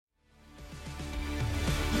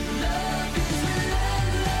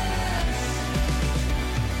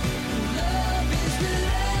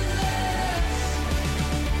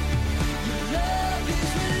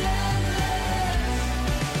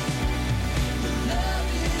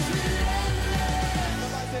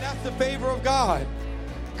favor of God.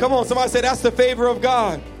 Come on, somebody say that's the favor of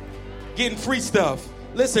God. Getting free stuff.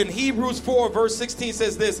 Listen, Hebrews 4 verse 16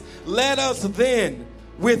 says this. Let us then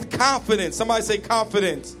with confidence, somebody say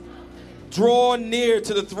confidence, draw near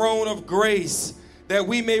to the throne of grace that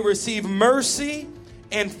we may receive mercy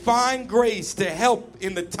and find grace to help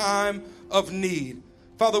in the time of need.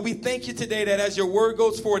 Father, we thank you today that as your word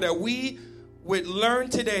goes forward, that we would learn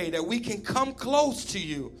today that we can come close to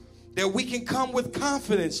you, that we can come with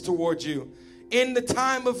confidence towards you in the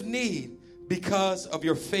time of need because of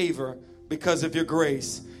your favor, because of your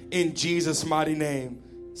grace, in Jesus' mighty name.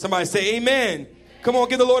 Somebody say amen. Come on,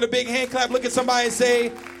 give the Lord a big hand clap. Look at somebody and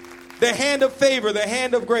say, the hand of favor, the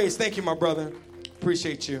hand of grace. Thank you, my brother.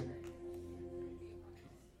 Appreciate you.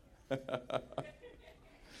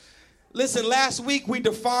 Listen, last week we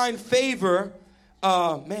defined favor.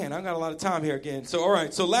 Man, I got a lot of time here again. So, all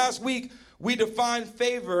right. So last week we defined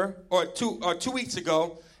favor, or 2 weeks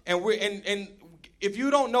ago, and if you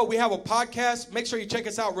don't know, we have a podcast. Make sure you check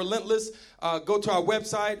us out, Relentless. Go to our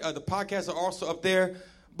website. The podcasts are also up there.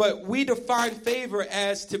 But we define favor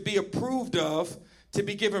as to be approved of, to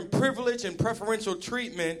be given privilege and preferential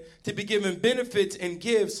treatment, to be given benefits and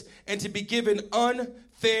gifts, and to be given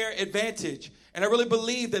unfair advantage. And I really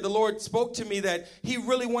believe that the Lord spoke to me that he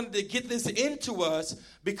really wanted to get this into us,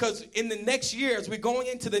 because in the next year, as we're going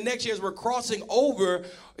into the next year, as we're crossing over,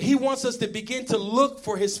 he wants us to begin to look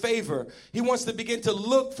for his favor. He wants to begin to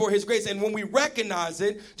look for his grace. And when we recognize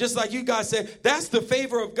it, just like you guys said, that's the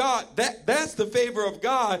favor of God. That's the favor of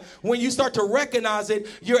God. When you start to recognize it,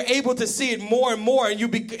 you're able to see it more and more, and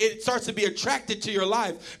it starts to be attracted to your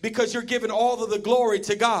life because you're giving all of the glory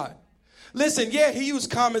to God. Listen, yeah, he used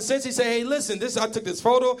common sense. He said, hey, listen, I took this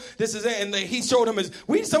photo. This is it. And he showed him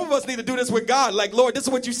some of us need to do this with God. Like, Lord, this is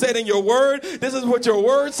what you said in your word. This is what your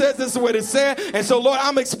word says. This is what it said. And so, Lord,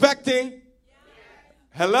 I'm expecting.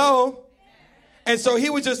 Hello? And so he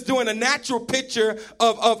was just doing a natural picture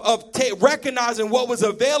of recognizing what was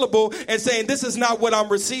available and saying, this is not what I'm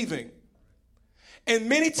receiving. And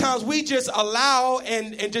many times we just allow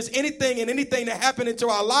and just anything that happened into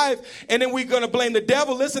our life, and then we're going to blame the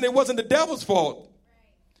devil. Listen, it wasn't the devil's fault.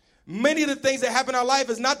 Many of the things that happen in our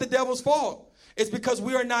life is not the devil's fault. It's because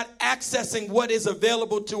we are not accessing what is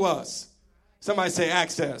available to us. Somebody say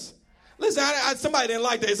access. Listen, somebody didn't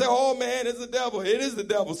like that. They say, oh, man, it's the devil. It is the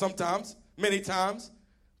devil sometimes, many times.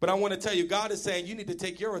 But I want to tell you, God is saying you need to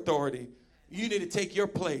take your authority. You need to take your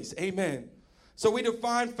place. Amen. So we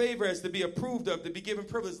define favor as to be approved of, to be given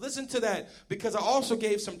privilege. Listen to that, because I also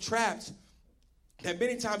gave some traps that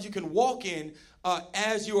many times you can walk in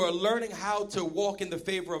as you are learning how to walk in the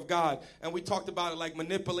favor of God. And we talked about it like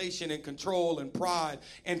manipulation and control and pride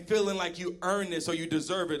and feeling like you earn this or you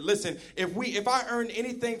deserve it. Listen, if I earned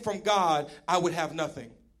anything from God, I would have nothing.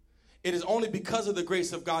 It is only because of the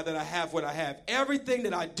grace of God that I have what I have. Everything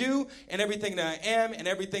that I do and everything that I am and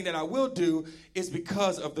everything that I will do is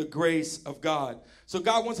because of the grace of God. So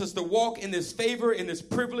God wants us to walk in this favor, in this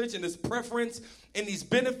privilege, in this preference, in these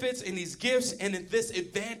benefits, in these gifts, and in this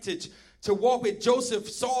advantage. To walk with Joseph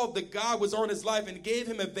saw that God was on his life and gave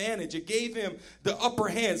him advantage. It gave him the upper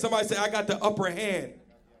hand. Somebody say, I got the upper hand.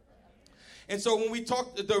 And so when we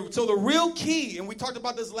talked, the real key, and we talked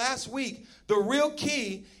about this last week, the real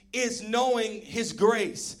key is knowing his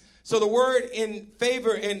grace. So the word in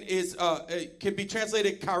favor it can be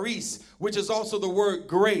translated charis, which is also the word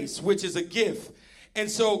grace, which is a gift.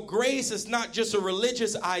 And so grace is not just a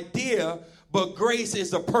religious idea, but grace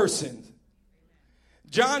is a person.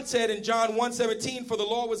 John said in John 1:17, for the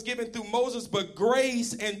law was given through Moses, but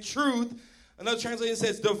grace and truth, another translation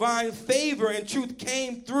says divine favor and truth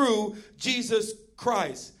came through Jesus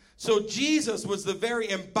Christ. So Jesus was the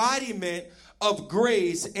very embodiment of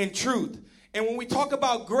grace and truth. And when we talk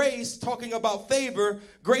about grace, talking about favor,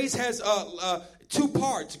 grace has two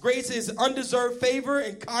parts. Grace is undeserved favor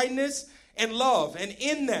and kindness and love. And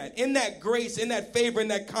in that grace, in that favor, in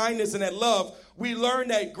that kindness, and that love, we learn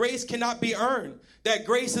that grace cannot be earned. That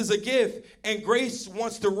grace is a gift, and grace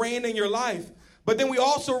wants to reign in your life. But then we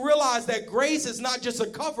also realize that grace is not just a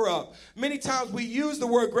cover-up. Many times we use the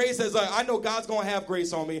word grace as I know God's going to have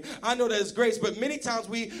grace on me. I know that it's grace. But many times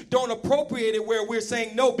we don't appropriate it where we're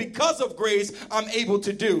saying, no, because of grace, I'm able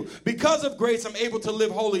to do. Because of grace, I'm able to live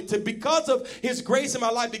holy. Because of his grace in my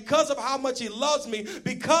life, because of how much he loves me,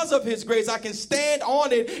 because of his grace, I can stand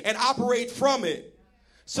on it and operate from it.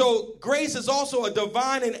 So grace is also a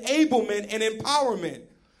divine enablement and empowerment.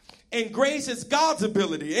 And grace is God's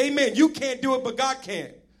ability. Amen. You can't do it, but God can.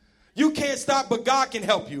 You can't stop, but God can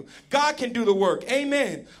help you. God can do the work.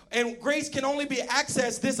 Amen. And grace can only be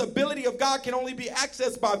accessed. This ability of God can only be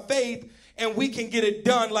accessed by faith and we can get it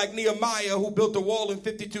done like Nehemiah, who built the wall in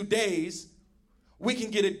 52 days. We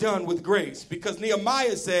can get it done with grace, because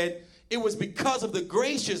Nehemiah said it was because of the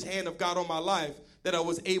gracious hand of God on my life that I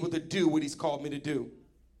was able to do what he's called me to do.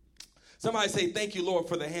 Somebody say, thank you, Lord,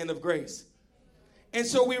 for the hand of grace. And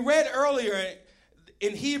so we read earlier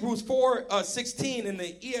in Hebrews 4:16 in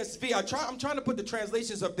the ESV. I'm trying to put the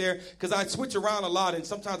translations up there because I switch around a lot, and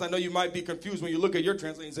sometimes I know you might be confused when you look at your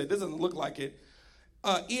translation and say, this doesn't look like it.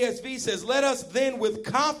 ESV says, let us then with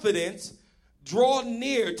confidence draw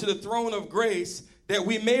near to the throne of grace that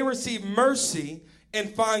we may receive mercy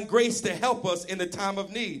and find grace to help us in the time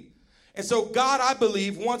of need. And so God, I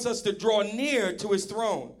believe, wants us to draw near to his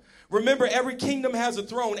throne. Remember, every kingdom has a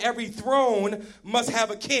throne. Every throne must have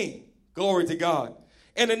a king. Glory to God.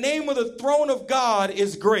 And the name of the throne of God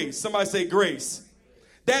is grace. Somebody say grace.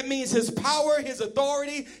 That means his power, his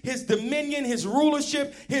authority, his dominion, his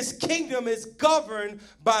rulership, his kingdom is governed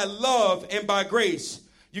by love and by grace.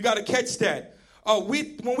 You got to catch that.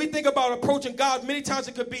 When we think about approaching God, many times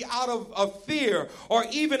it could be out of fear or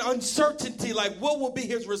even uncertainty, like what will be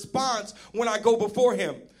his response when I go before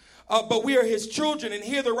him? But we are his children, and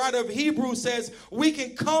here the writer of Hebrews says we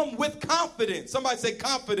can come with confidence. Somebody say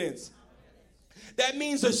confidence. That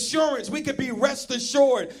means assurance. We could be rest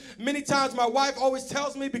assured. Many times my wife always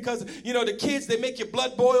tells me, because, the kids, they make your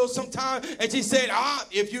blood boil sometimes, and she said,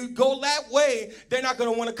 if you go that way, they're not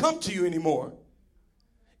going to want to come to you anymore.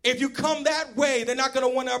 If you come that way, they're not going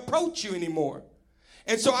to want to approach you anymore.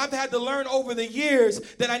 And so I've had to learn over the years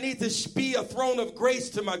that I need to be a throne of grace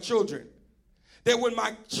to my children. That when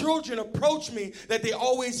my children approach me, that they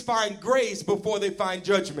always find grace before they find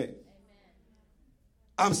judgment. Amen.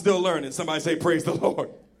 I'm still learning. Somebody say, praise the Lord.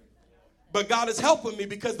 But God is helping me,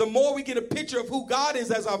 because the more we get a picture of who God is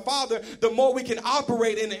as our Father, the more we can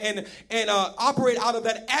operate and operate out of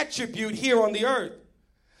that attribute here on the earth.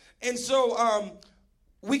 And so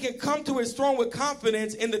we can come to his throne with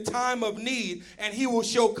confidence in the time of need, and he will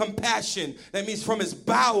show compassion. That means from his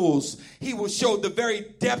bowels, he will show the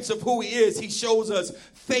very depths of who he is. He shows us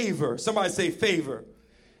favor. Somebody say favor.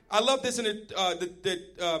 I love this in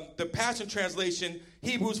the Passion Translation,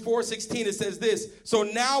 Hebrews 4:16. It says this: so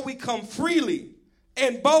now we come freely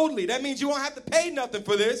and boldly. That means you won't have to pay nothing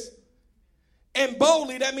for this. And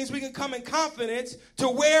boldly, that means we can come in confidence to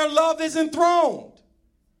where love is enthroned,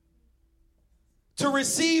 to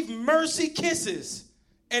receive mercy kisses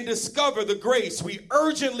and discover the grace we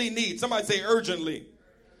urgently need. Somebody say urgently.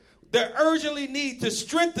 They urgently need to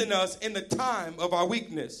strengthen us in the time of our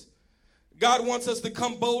weakness. God wants us to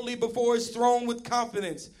come boldly before his throne with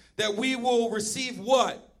confidence that we will receive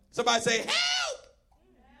what? Somebody say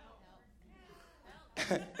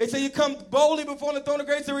help. They say you come boldly before the throne of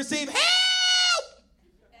grace to receive help.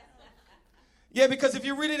 Yeah, because if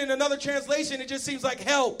you read it in another translation, it just seems like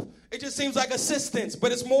help. It just seems like assistance,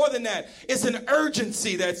 but it's more than that. It's an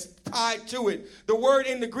urgency that's tied to it. The word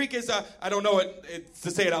in the Greek is, I don't know it to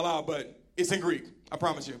say it out loud, but it's in Greek. I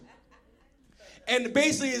promise you. And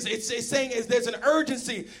basically, it's saying is there's an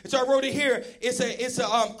urgency. And so I wrote it here. It's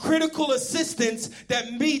a critical assistance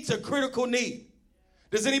that meets a critical need.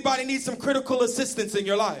 Does anybody need some critical assistance in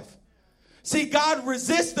your life? See, God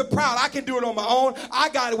resists the proud. I can do it on my own. I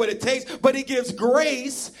got what it takes. But he gives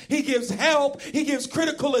grace. He gives help. He gives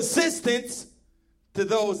critical assistance to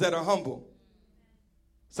those that are humble.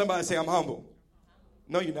 Somebody say, I'm humble.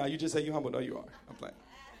 No, you're not. You just say you're humble. No, you are. I'm playing.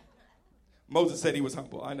 Moses said he was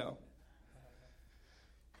humble. I know.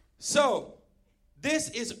 So,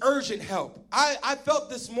 this is urgent help. I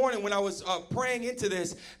felt this morning when I was praying into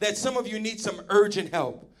this that some of you need some urgent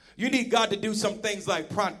help. You need God to do some things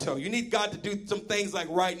like pronto. You need God to do some things like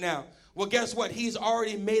right now. Well, guess what? He's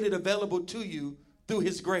already made it available to you through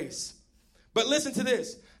his grace. But listen to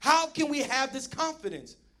this. How can we have this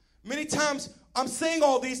confidence? Many times I'm saying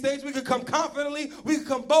all these things. We could come confidently. We could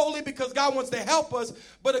come boldly because God wants to help us.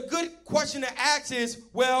 But a good question to ask is,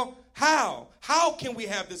 well, how? How can we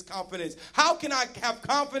have this confidence? How can I have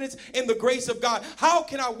confidence in the grace of God? How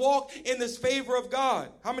can I walk in this favor of God?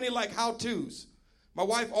 How many like how-tos? My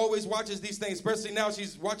wife always watches these things, especially now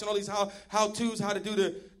she's watching all these how-tos, how to do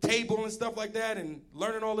the table and stuff like that and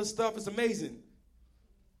learning all this stuff. It's amazing.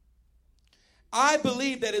 I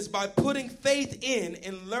believe that it's by putting faith in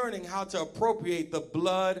and learning how to appropriate the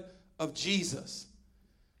blood of Jesus.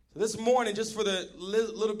 So this morning, just for the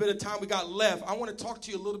little bit of time we got left, I want to talk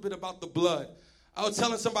to you a little bit about the blood. I was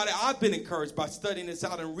telling somebody I've been encouraged by studying this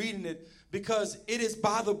out and reading it because it is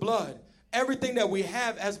by the blood. Everything that we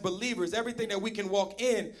have as believers, everything that we can walk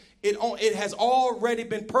in, it has already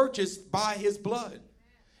been purchased by his blood.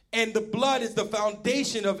 And the blood is the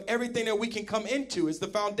foundation of everything that we can come into. It's the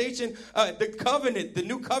foundation, the covenant, the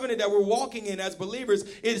new covenant that we're walking in as believers.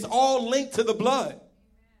 It is all linked to the blood.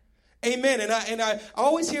 Amen. And I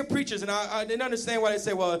always hear preachers, and I didn't understand why they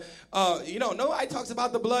say, well, nobody talks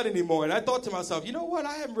about the blood anymore. And I thought to myself, you know what?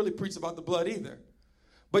 I haven't really preached about the blood either.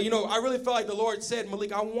 But, I really felt like the Lord said,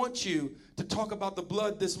 Malik, I want you to talk about the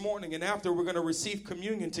blood this morning. And after, we're going to receive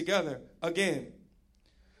communion together again.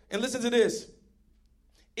 And listen to this.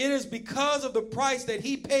 It is because of the price that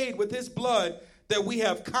he paid with his blood that we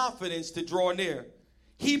have confidence to draw near.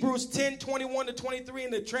 Hebrews 10:21-23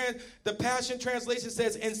 in the Passion Translation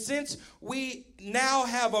says, and since we now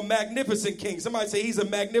have a magnificent king. Somebody say he's a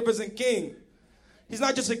magnificent king. He's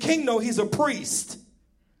not just a king, no, he's a priest.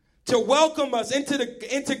 To welcome us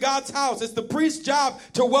into God's house. It's the priest's job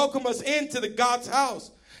to welcome us into God's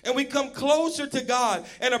house. And we come closer to God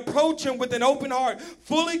and approach him with an open heart,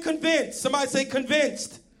 fully convinced. Somebody say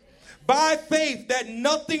convinced. By faith that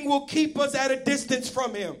nothing will keep us at a distance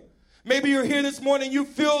from him. Maybe you're here this morning, you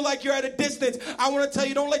feel like you're at a distance. I want to tell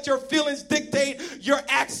you, don't let your feelings dictate your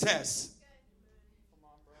access.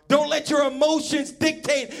 Don't let your emotions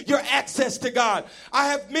dictate your access to God. I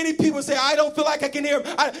have many people say, I don't feel like I can hear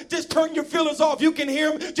him. Just turn your feelings off. You can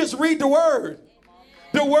hear him. Just read the word.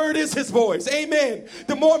 The word is his voice. Amen.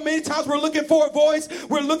 Many times we're looking for a voice,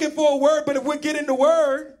 we're looking for a word, but if we get in the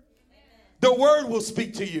word will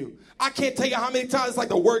speak to you. I can't tell you how many times it's like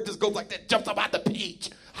the word just goes like that, jumps up out the page.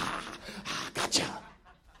 Gotcha.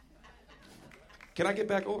 Can I get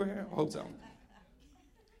back over here? I hope so.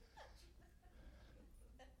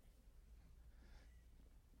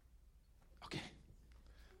 Okay.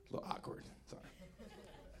 A little awkward. Sorry.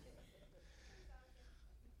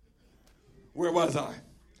 Where was I?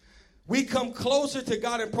 We come closer to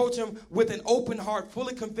God and approach him with an open heart,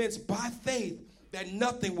 fully convinced by faith that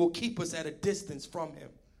nothing will keep us at a distance from him.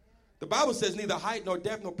 The Bible says neither height nor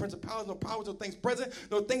depth, nor principalities, nor powers, nor things present,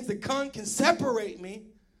 nor things to come can separate me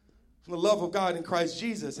from the love of God in Christ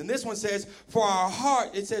Jesus. And this one says, for our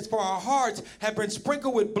hearts have been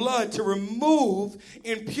sprinkled with blood to remove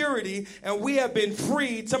impurity, and we have been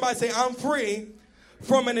freed. Somebody say, I'm free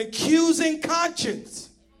from an accusing conscience.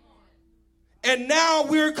 And now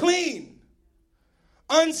we're clean,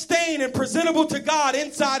 unstained and presentable to God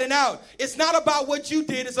inside and out. It's not about what you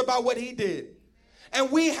did, it's about what he did. And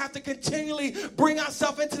we have to continually bring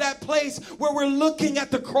ourselves into that place where we're looking at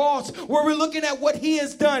the cross, where we're looking at what he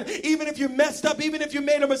has done. Even if you messed up, even if you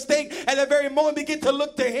made a mistake, at that very moment, begin to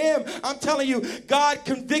look to him. I'm telling you, God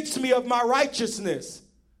convicts me of my righteousness.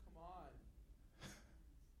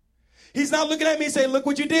 He's not looking at me and saying, look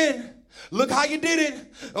what you did. Look how you did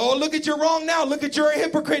it. Oh, look at you're wrong now. Look at you're a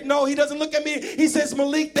hypocrite. No, he doesn't look at me. He says,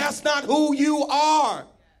 Malik, that's not who you are.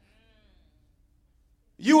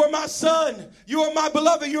 You are my son. You are my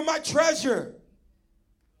beloved. You're my treasure.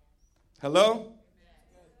 Hello?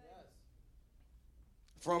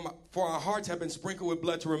 For our hearts have been sprinkled with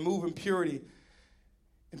blood to remove impurity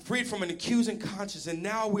and freed from an accusing conscience. And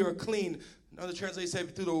now we are clean. Another translation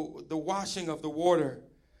said through the washing of the water,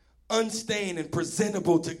 unstained and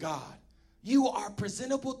presentable to God. You are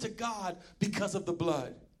presentable to God because of the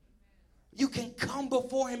blood. You can come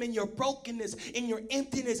before him in your brokenness, in your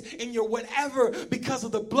emptiness, in your whatever, because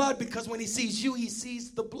of the blood. Because when he sees you, he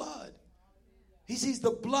sees the blood. He sees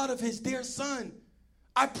the blood of his dear son.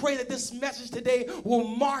 I pray that this message today will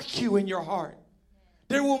mark you in your heart.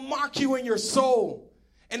 That it will mark you in your soul.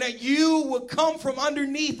 And that you will come from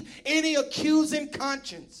underneath any accusing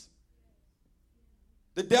conscience.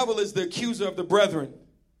 The devil is the accuser of the brethren.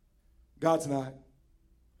 God's not.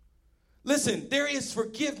 Listen, there is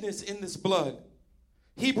forgiveness in this blood.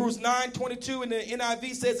 Hebrews 9:22 in the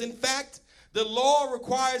NIV says, in fact, the law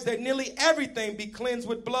requires that nearly everything be cleansed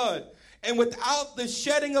with blood. And without the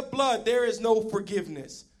shedding of blood, there is no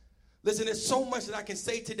forgiveness. Listen, there's so much that I can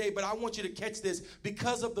say today, but I want you to catch this.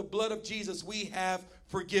 Because of the blood of Jesus, we have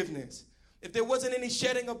forgiveness. If there wasn't any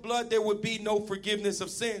shedding of blood, there would be no forgiveness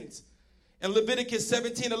of sins. In Leviticus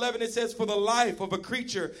 17:11, it says, for the life of a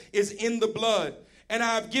creature is in the blood. And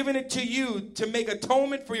I have given it to you to make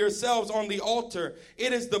atonement for yourselves on the altar.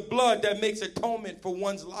 It is the blood that makes atonement for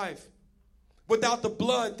one's life. Without the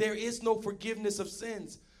blood, there is no forgiveness of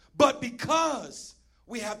sins. But because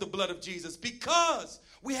we have the blood of Jesus, because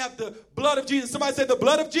we have the blood of Jesus, somebody said the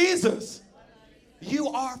blood of Jesus, you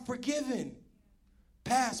are forgiven.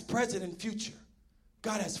 Past, present, and future.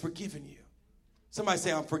 God has forgiven you. Somebody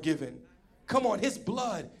say, I'm forgiven. Come on, his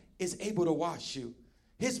blood is able to wash you.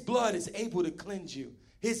 His blood is able to cleanse you.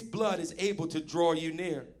 His blood is able to draw you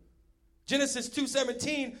near. Genesis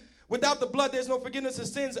 2:17, Without the blood, there's no forgiveness of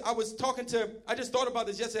sins. I just thought about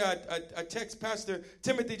this yesterday. I text Pastor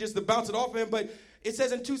Timothy just to bounce it off of him. But it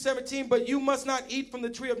says in 2:17, but you must not eat from the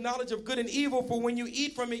tree of knowledge of good and evil, for when you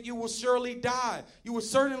eat from it, you will surely die. You will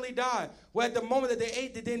certainly die. Well, at the moment that they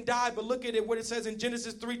ate, they didn't die. But look at it, what it says in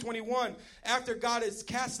Genesis 3:21. After God is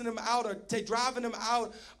casting them out or driving them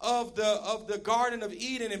out of the Garden of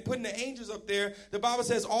Eden and putting the angels up there, the Bible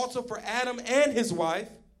says also for Adam and his wife.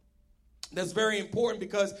 That's very important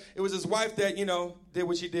because it was his wife that, did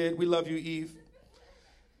what she did. We love you, Eve.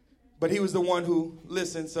 But he was the one who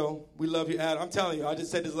listened, so we love you, Adam. I'm telling you, I just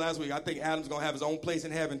said this last week. I think Adam's going to have his own place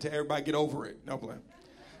in heaven till everybody get over it. No blame.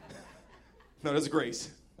 No, there's grace.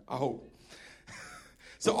 I hope.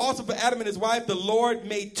 So also for Adam and his wife, the Lord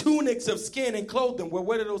made tunics of skin and clothed them. Well,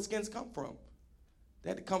 where did those skins come from?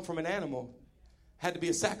 They had to come from an animal. Had to be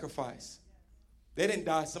a sacrifice. They didn't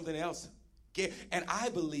die, something else. And I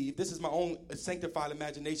believe, this is my own sanctified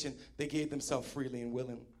imagination, they gave themselves freely and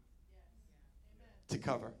willingly to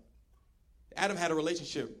cover. Adam had a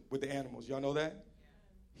relationship with the animals. Y'all know that?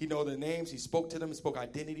 He know their names. He spoke to them and spoke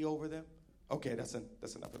identity over them. Okay, that's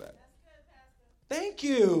enough of that. Thank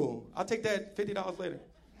you. I'll take that $50 later.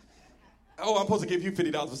 Oh, I'm supposed to give you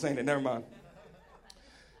 $50 for saying that. Never mind.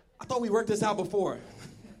 I thought we worked this out before.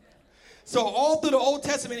 So all through the Old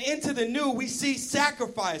Testament into the New, we see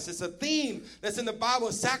sacrifice. It's a theme that's in the Bible,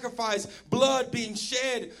 sacrifice, blood being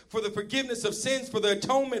shed for the forgiveness of sins, for the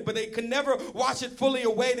atonement, but they could never wash it fully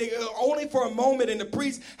away. They only for a moment, and the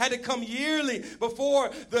priest had to come yearly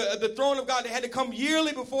before the throne of God. They had to come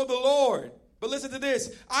yearly before the Lord. But listen to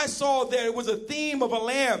this. I saw there it was a theme of a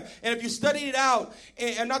lamb. And if you study it out,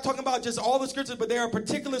 and I'm not talking about just all the scriptures, but there are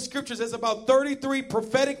particular scriptures. There's about 33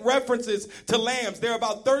 prophetic references to lambs. There are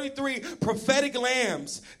about 33 prophetic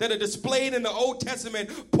lambs that are displayed in the Old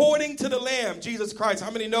Testament, pointing to the Lamb, Jesus Christ.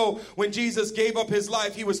 How many know when Jesus gave up his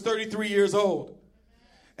life, he was 33 years old?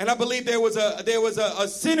 And I believe there was a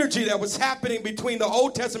synergy that was happening between the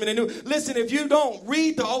Old Testament and New. Listen, if you don't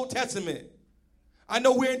read the Old Testament, I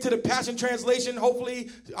know we're into the Passion Translation. Hopefully,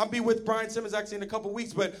 I'll be with Brian Simmons actually in a couple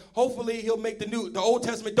weeks, but hopefully he'll make the Old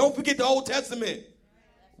Testament. Don't forget the Old Testament.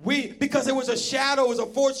 Because it was a shadow, it was a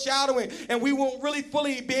foreshadowing, and we won't really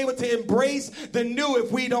fully be able to embrace the new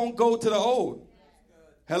if we don't go to the old.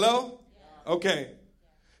 Hello? Okay.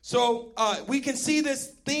 So we can see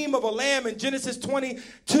this theme of a lamb in Genesis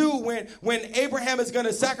 22 when Abraham is going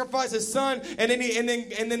to sacrifice his son, and then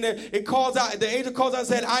it calls out. The angel calls out and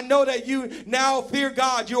said, "I know that you now fear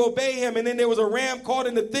God, you obey Him." And then there was a ram caught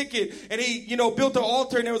in the thicket, and he built an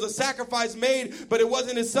altar, and there was a sacrifice made, but it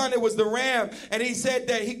wasn't his son, it was the ram. And he said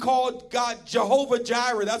that he called God Jehovah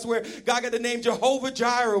Jireh. That's where God got the name Jehovah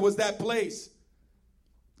Jireh, was that place.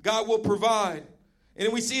 God will provide. And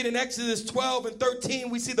then we see it in Exodus 12 and 13.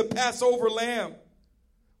 We see the Passover lamb,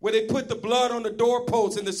 where they put the blood on the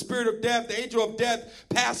doorposts, and the spirit of death, the angel of death,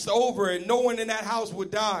 passed over, and no one in that house would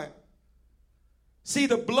die. See,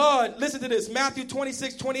 the blood, listen to this, Matthew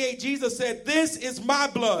 26:28, Jesus said, "This is my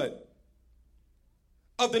blood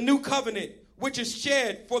of the new covenant, which is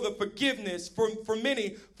shed for the forgiveness, for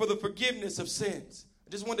many, for the forgiveness of sins." I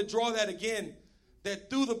just want to draw that again, that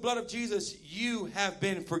through the blood of Jesus, you have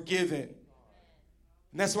been forgiven.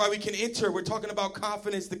 And that's why we can enter. We're talking about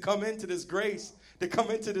confidence to come into this grace, to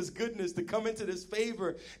come into this goodness, to come into this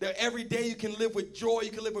favor. That every day you can live with joy,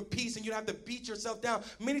 you can live with peace, and you don't have to beat yourself down.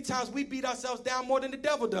 Many times we beat ourselves down more than the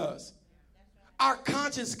devil does. Our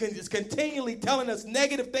conscience is continually telling us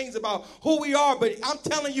negative things about who we are. But I'm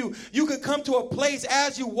telling you, you can come to a place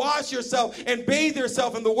as you wash yourself and bathe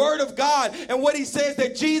yourself in the Word of God and what He says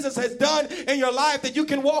that Jesus has done in your life, that you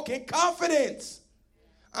can walk in confidence.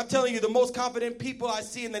 I'm telling you, the most confident people I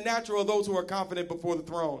see in the natural are those who are confident before the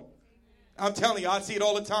throne. I'm telling you, I see it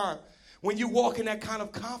all the time. When you walk in that kind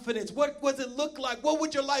of confidence, what does it look like? What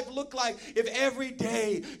would your life look like if every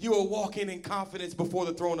day you were walking in confidence before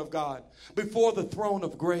the throne of God, before the throne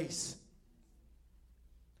of grace?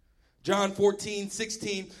 John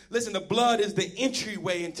 14:16. Listen, the blood is the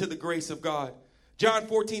entryway into the grace of God. John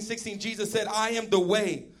 14:16, Jesus said, "I am the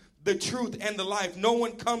way, the truth, and the life. No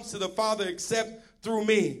one comes to the Father except through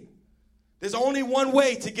me." There's only one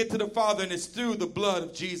way to get to the Father, and it's through the blood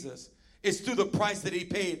of Jesus. It's through the price that He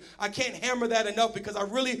paid. I can't hammer that enough because I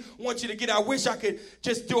really want you to get it. I wish I could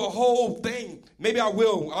just do a whole thing. Maybe I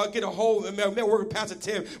will. I'll get a whole, maybe work with Pastor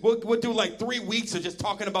Tim. We'll do like 3 weeks of just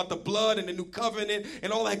talking about the blood and the new covenant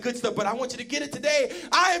and all that good stuff. But I want you to get it today.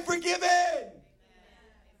 I am forgiven. Amen.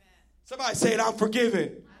 Somebody say it, I'm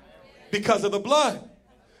forgiven because of the blood.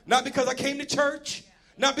 Not because I came to church.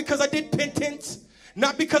 Not because I did penance.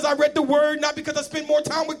 Not because I read the Word. Not because I spent more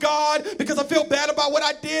time with God. Because I feel bad about what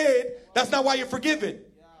I did. That's not why you're forgiven.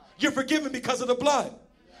 You're forgiven because of the blood.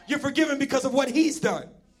 You're forgiven because of what he's done.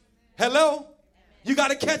 Hello? You got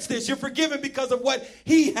to catch this. You're forgiven because of what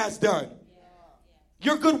he has done.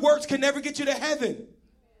 Your good works can never get you to heaven.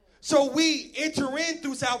 So we enter in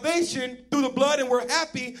through salvation, through the blood, and we're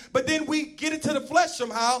happy. But then we get into the flesh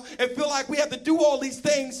somehow and feel like we have to do all these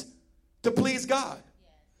things to please God.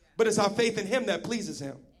 But it's our faith in him that pleases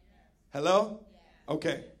him. Hello?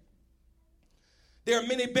 Okay. There are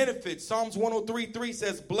many benefits. Psalms 103:3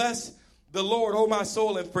 says, bless the Lord, O my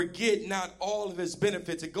soul, and forget not all of his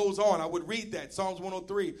benefits. It goes on. I would read that. Psalms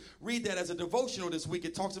 103. Read that as a devotional this week.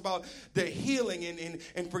 It talks about the healing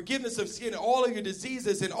and forgiveness of sin and all of your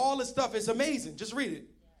diseases and all this stuff. It's amazing. Just read it.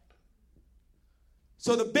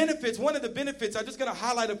 So the benefits, one of the benefits, I'm just going to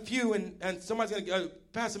highlight a few, and somebody's going to,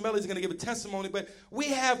 Pastor Melly's going to give a testimony, but we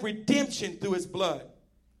have redemption through his blood.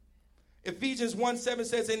 Ephesians 1:7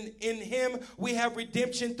 says, in him we have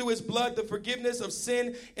redemption through his blood, the forgiveness of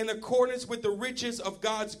sin in accordance with the riches of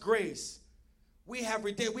God's grace. We have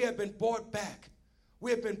been bought back.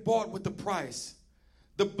 We have been bought with the price.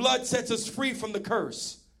 The blood sets us free from the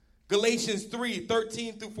curse. Galatians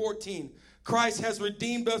 3:13-14. Christ has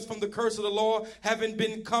redeemed us from the curse of the law, having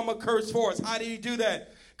become a curse for us. How did he do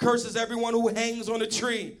that? Curses everyone who hangs on a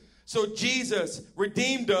tree. So Jesus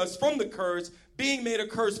redeemed us from the curse, being made a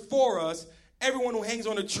curse for us. Everyone who hangs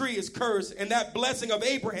on a tree is cursed. And that blessing of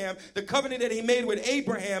Abraham, the covenant that he made with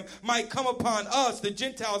Abraham, might come upon us, the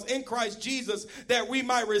Gentiles in Christ Jesus, that we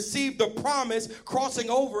might receive the promise, crossing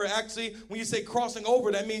over. Actually, when you say crossing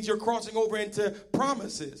over, that means you're crossing over into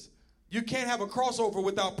promises. You can't have a crossover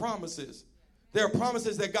without promises. There are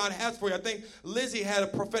promises that God has for you. I think Lizzie had a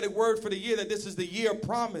prophetic word for the year that this is the year of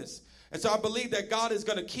promise. And so I believe that God is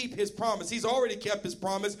going to keep his promise. He's already kept his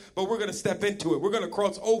promise, but we're going to step into it. We're going to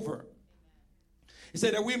cross over. He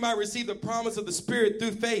said that we might receive the promise of the Spirit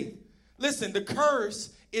through faith. Listen, the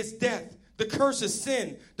curse is death. The curse is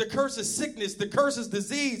sin. The curse is sickness. The curse is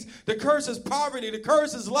disease. The curse is poverty. The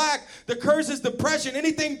curse is lack. The curse is depression.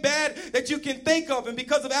 Anything bad that you can think of. And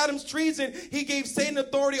because of Adam's treason, he gave Satan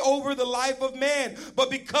authority over the life of man. But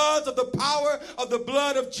because of the power of the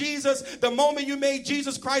blood of Jesus, the moment you made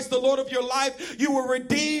Jesus Christ the Lord of your life, you were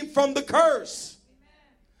redeemed from the curse.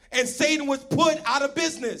 And Satan was put out of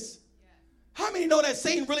business. How many know that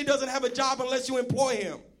Satan really doesn't have a job unless you employ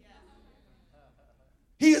him?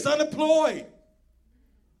 He is unemployed.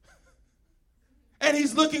 And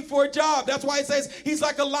he's looking for a job. That's why it says he's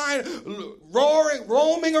like a lion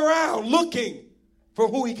roaming around looking for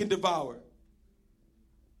who he can devour.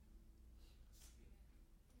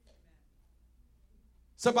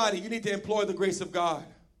 Somebody, you need to employ the grace of God.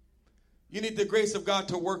 You need the grace of God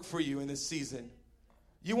to work for you in this season.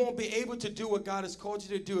 You won't be able to do what God has called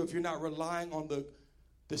you to do if you're not relying on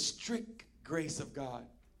the strict grace of God.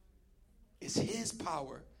 It's his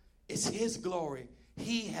power. It's his glory.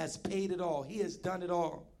 He has paid it all. He has done it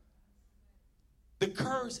all. The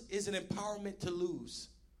curse is an empowerment to lose.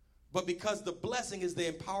 But because the blessing is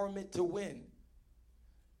the empowerment to win.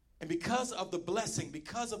 And because of the blessing,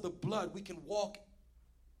 because of the blood, we can walk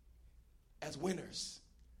as winners.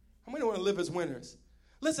 How many want to live as winners?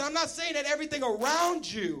 Listen, I'm not saying that everything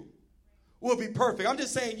around you will be perfect. I'm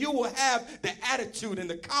just saying you will have the attitude and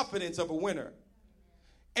the confidence of a winner.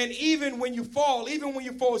 And even when you fall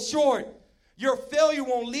short, your failure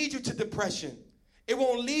won't lead you to depression. It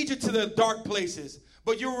won't lead you to the dark places.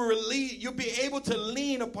 But you'll be able to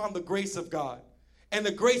lean upon the grace of God. And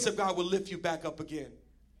the grace of God will lift you back up again.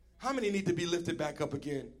 How many need to be lifted back up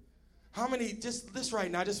again? How many, just this right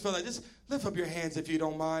now, I just feel like, just lift up your hands if you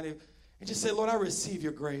don't mind. And just say, Lord, I receive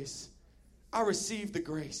your grace. I receive the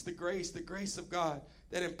grace of God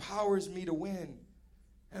that empowers me to win.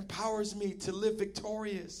 Empowers me to live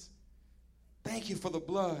victorious. Thank you for the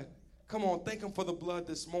blood. Come on, thank him for the blood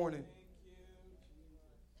this morning.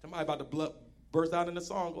 Somebody about to burst out in the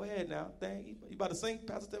song. Go ahead now. Thank you. You about to sing,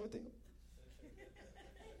 Pastor Timothy?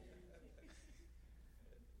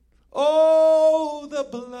 Oh, the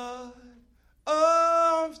blood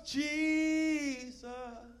of Jesus.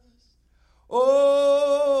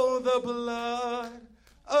 Oh, the blood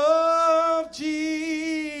of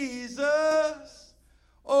Jesus.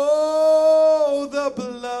 Oh, the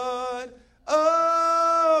blood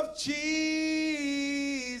of Jesus.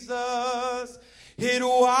 It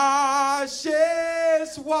washes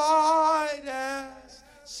white as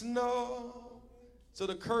snow. So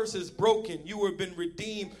the curse is broken. You have been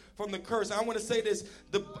redeemed from the curse. I want to say this.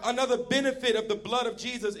 Another benefit of the blood of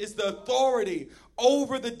Jesus is the authority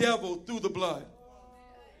over the devil through the blood.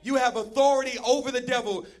 You have authority over the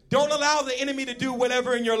devil. Don't allow the enemy to do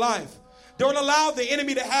whatever in your life. Don't allow the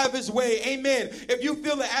enemy to have his way. Amen. If you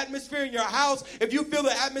feel the atmosphere in your house, if you feel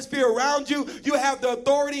the atmosphere around you, you have the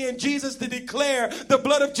authority in Jesus to declare the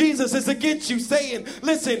blood of Jesus is against you, saying,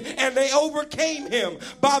 listen, and they overcame him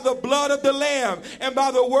by the blood of the Lamb and by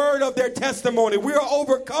the word of their testimony. We are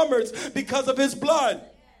overcomers because of his blood.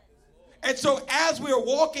 And so as we are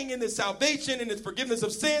walking in this salvation and this forgiveness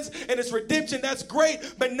of sins and this redemption, that's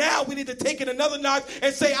great. But now we need to take it another notch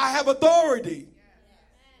and say, I have authority.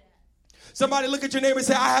 Somebody look at your neighbor and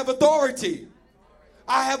say, I have authority.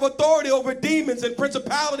 I have authority over demons and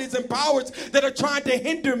principalities and powers that are trying to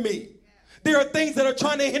hinder me. There are things that are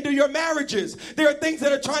trying to hinder your marriages. There are things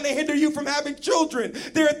that are trying to hinder you from having children.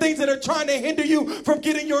 There are things that are trying to hinder you from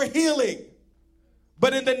getting your healing.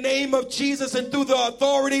 But in the name of Jesus and through the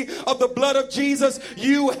authority of the blood of Jesus,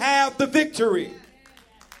 you have the victory.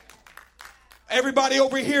 Everybody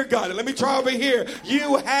over here got it. Let me try over here.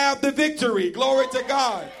 You have the victory. Glory to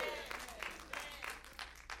God.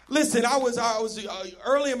 Listen, I was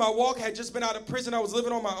early in my walk. I had just been out of prison. I was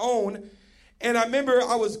living on my own. And I remember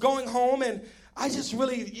I was going home and I just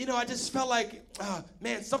really, I just felt like,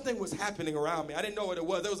 man, something was happening around me. I didn't know what it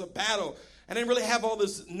was. There was a battle. I didn't really have all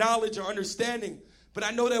this knowledge or understanding, but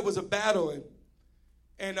I know there was a battle.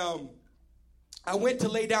 And I went to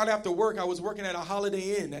lay down after work. I was working at a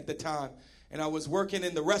Holiday Inn at the time, and I was working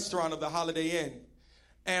in the restaurant of the Holiday Inn.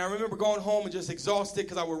 And I remember going home and just exhausted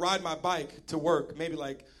because I would ride my bike to work, maybe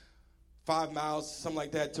like 5 miles, something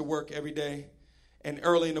like that, to work every day and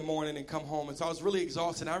early in the morning and come home. And so I was really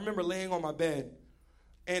exhausted. I remember laying on my bed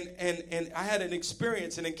and I had an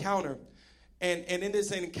experience, an encounter. And in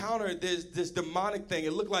this encounter, there's this demonic thing.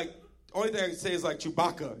 It looked like, only thing I can say is like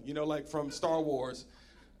Chewbacca, like from Star Wars.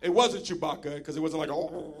 It wasn't Chewbacca because it wasn't like, oh,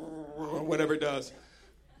 whatever it does.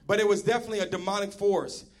 But it was definitely a demonic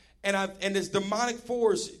force. And this demonic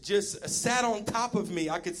force just sat on top of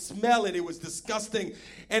me. I could smell it. It was disgusting.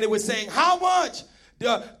 And it was saying, how much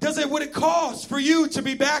would it cost for you to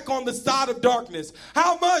be back on the side of darkness?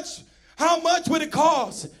 How much would it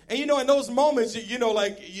cost? And in those moments,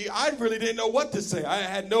 I really didn't know what to say.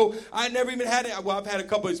 I never even had it. Well, I've had a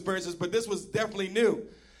couple of experiences, but this was definitely new.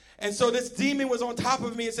 And so this demon was on top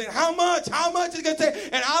of me and saying, how much is it going to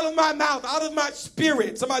take? And out of my mouth, out of my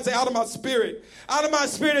spirit, somebody say out of my spirit,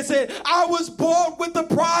 it said, I was bought with the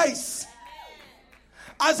price.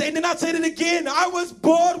 And then I said it again. I was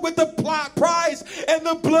bought with the price, and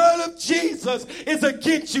the blood of Jesus is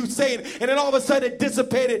against you, Satan. And then all of a sudden it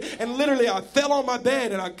dissipated, and literally I fell on my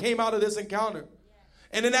bed and I came out of this encounter.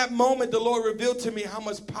 And in that moment, the Lord revealed to me how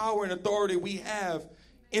much power and authority we have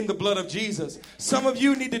in the blood of Jesus. Some of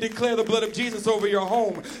you need to declare the blood of Jesus over your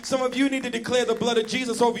home. Some of you need to declare the blood of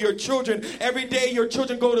Jesus over your children. Every day your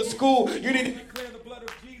children go to school, you need to declare the blood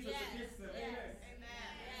of Jesus against them. Amen.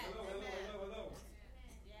 Hello.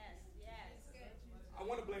 I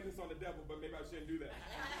want to blame this on the devil, but maybe I shouldn't do that.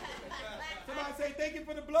 Somebody say, thank you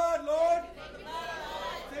for the blood, Lord.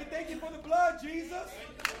 Say, thank you for the blood, Jesus.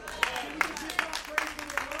 Can we just give God praise for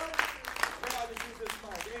the blood? Well, I just use this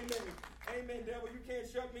mic. Amen. Amen, devil. You can't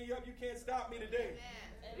shut me up. You can't stop me today.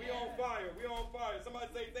 Amen. We on fire. We on fire. Somebody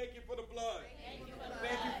say, thank you for the blood.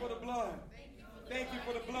 Thank you for the blood. Thank you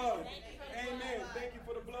for the blood. Amen. Thank you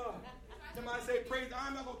for the blood. Somebody say, praise.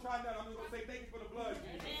 I'm not going to try that. I'm just going to say, thank you for the blood.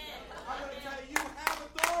 I'm going to tell you, you have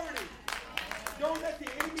authority. Don't let the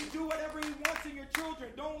enemy do whatever he wants in your children.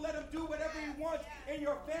 Don't let him do whatever he wants in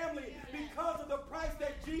your family. Because of the price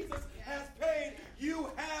that Jesus has paid, you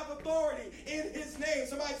have authority in his name.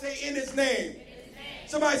 Somebody say, in his name.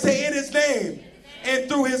 Somebody say, in his name. And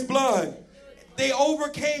through his blood. They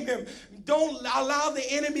overcame him. Don't allow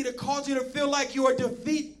the enemy to cause you to feel like you are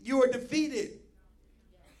defeated.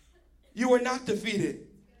 You are not defeated.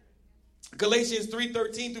 Galatians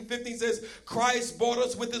 3:13 through 15 says, Christ bought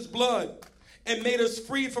us with his blood and made us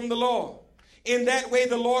free from the law. In that way,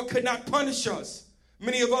 the law could not punish us.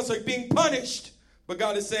 Many of us are being punished, but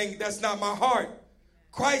God is saying, that's not my heart.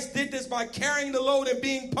 Christ did this by carrying the load and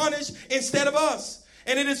being punished instead of us.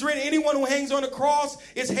 And it is written, anyone who hangs on the cross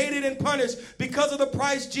is hated and punished. Because of the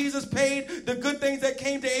price Jesus paid, the good things that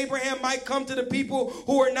came to Abraham might come to the people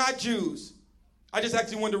who are not Jews. I just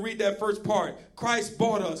actually wanted to read that first part. Christ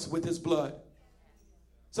bought us with his blood.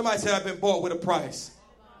 Somebody said, I've been bought with a price.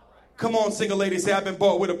 Come on, single lady, say, I've been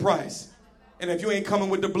bought with a price. And if you ain't coming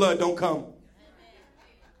with the blood, don't come.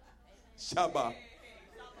 Shabbat.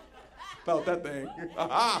 Felt that thing.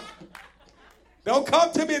 Don't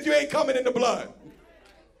come to me if you ain't coming in the blood.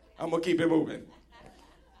 I'm going to keep it moving.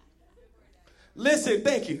 Listen,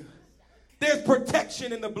 thank you. There's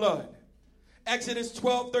protection in the blood. Exodus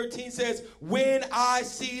 12:13 says, when I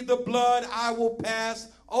see the blood, I will pass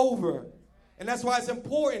over. And that's why it's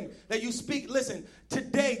important that you speak. Listen,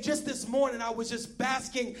 today, just this morning, I was just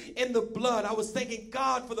basking in the blood. I was thanking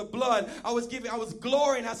God for the blood. I was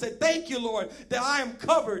glorying. I said, thank you, Lord, that I am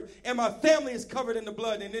covered and my family is covered in the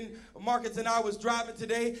blood. And then Marcus and I was driving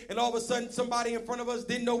today, and all of a sudden, somebody in front of us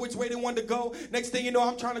didn't know which way they wanted to go. Next thing you know,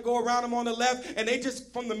 I'm trying to go around them on the left, and they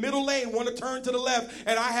just, from the middle lane, want to turn to the left,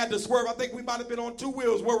 and I had to swerve. I think we might have been on 2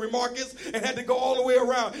 wheels, were we, Marcus? And had to go all the way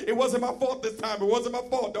around. It wasn't my fault this time. It wasn't my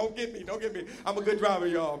fault. Don't get me. I'm a good driver,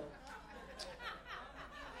 y'all.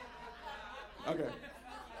 Okay.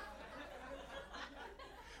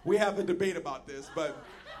 We have a debate about this, but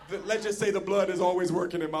let's just say the blood is always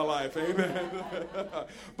working in my life. Amen.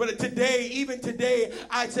 But today, even today,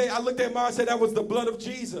 I looked at mine and said that was the blood of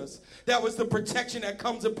Jesus. That was the protection that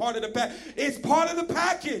comes as part of the package. It's part of the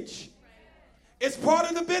package. It's part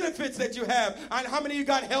of the benefits that you have. How many of you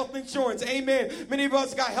got health insurance? Amen. Many of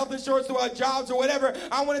us got health insurance through our jobs or whatever.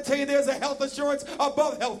 I want to tell you there's a health insurance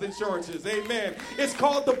above health insurances. Amen. It's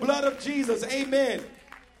called the blood of Jesus. Amen.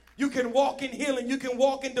 You can walk in healing. You can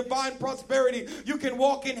walk in divine prosperity. You can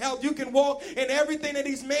walk in health. You can walk in everything that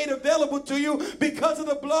he's made available to you because of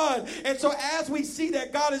the blood. And so as we see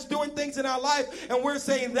that God is doing things in our life and we're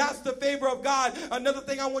saying that's the favor of God, another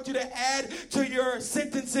thing I want you to add to your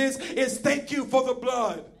sentences is thank you for the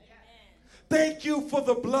blood. Thank you for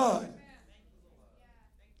the blood.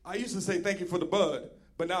 I used to say thank you for the bud,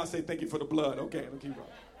 but now I say thank you for the blood. Okay, let's keep going.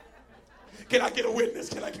 Can I get a witness?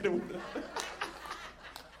 Can I get a witness?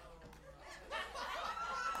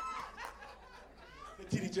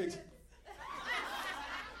 TD Jakes.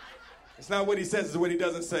 It's not what he says, it's what he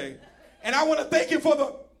doesn't say. And I want to thank you for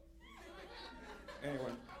the...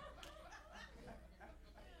 Anyway.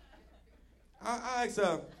 I asked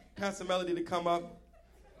Pastor Melody to come up.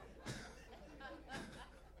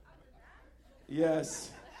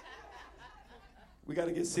 Yes. We got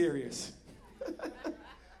to get serious.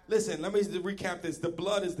 Listen, let me recap this. The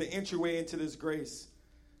blood is the entryway into this grace.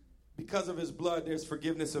 Because of his blood, there's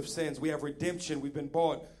forgiveness of sins. We have redemption. We've been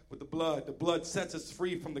bought with the blood. The blood sets us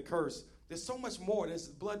free from the curse. There's so much more. There's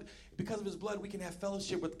blood. Because of his blood, we can have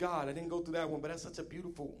fellowship with God. I didn't go through that one, but that's such a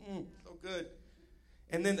beautiful, so good.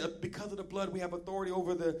 And then because of the blood, we have authority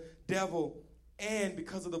over the devil. And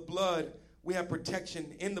because of the blood, we have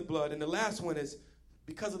protection in the blood. And the last one is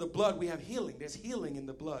because of the blood, we have healing. There's healing in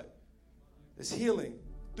the blood. There's healing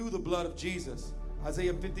through the blood of Jesus.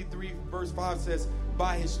 Isaiah 53 verse 5 says,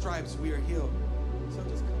 by his stripes we are healed. So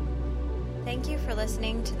just come. Thank you for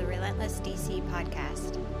listening to the Relentless DC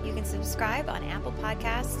podcast. You can subscribe on Apple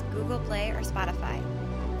Podcasts, Google Play, or Spotify.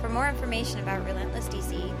 For more information about Relentless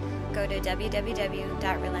DC, go to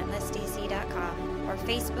www.relentlessdc.com or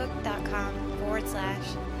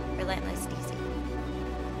facebook.com/relentlessdc.